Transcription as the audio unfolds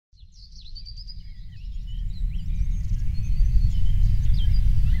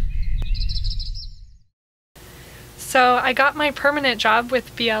So I got my permanent job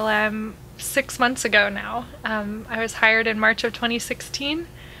with BLM 6 months ago now. I was hired in March of 2016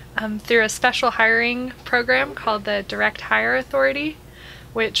 through a special hiring program called the Direct Hire Authority,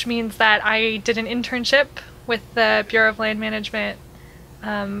 which means that I did an internship with the Bureau of Land Management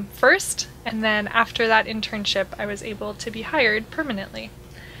first, and then after that internship I was able to be hired permanently.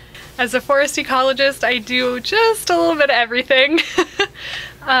 As a forest ecologist, I do just a little bit of everything.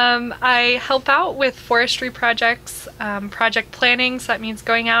 I help out with forestry projects, project planning, so that means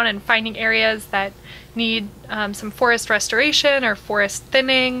going out and finding areas that need some forest restoration or forest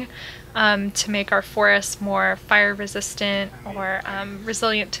thinning to make our forests more fire resistant or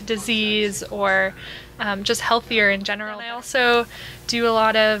resilient to disease or just healthier in general. And I also do a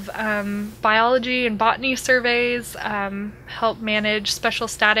lot of biology and botany surveys, help manage special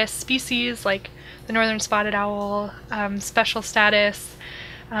status species like the northern spotted owl, special status,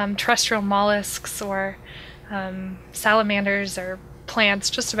 terrestrial mollusks or salamanders or plants,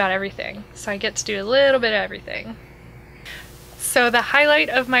 just about everything. So I get to do a little bit of everything. So the highlight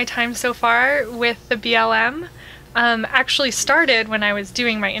of my time so far with the BLM actually started when I was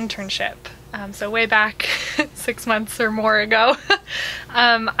doing my internship. So way back 6 months or more ago,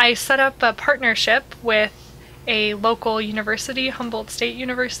 I set up a partnership with a local university, Humboldt State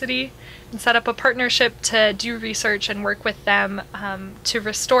University, and set up a partnership to do research and work with them to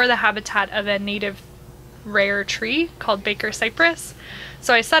restore the habitat of a native rare tree called Baker cypress.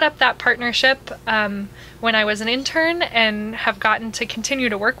 So I set up that partnership when I was an intern and have gotten to continue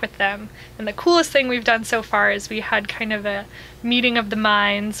to work with them. And the coolest thing we've done so far is we had kind of a meeting of the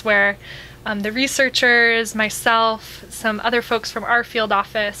minds where the researchers, myself, some other folks from our field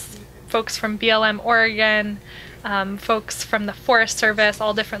office, folks from BLM Oregon, folks from the Forest Service,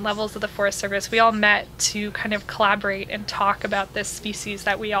 all different levels of the Forest Service, we all met to kind of collaborate and talk about this species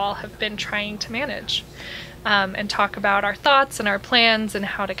that we all have been trying to manage, and talk about our thoughts and our plans and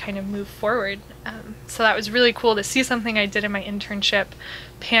how to kind of move forward. So that was really cool to see something I did in my internship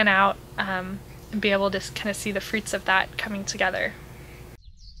pan out and be able to kind of see the fruits of that coming together.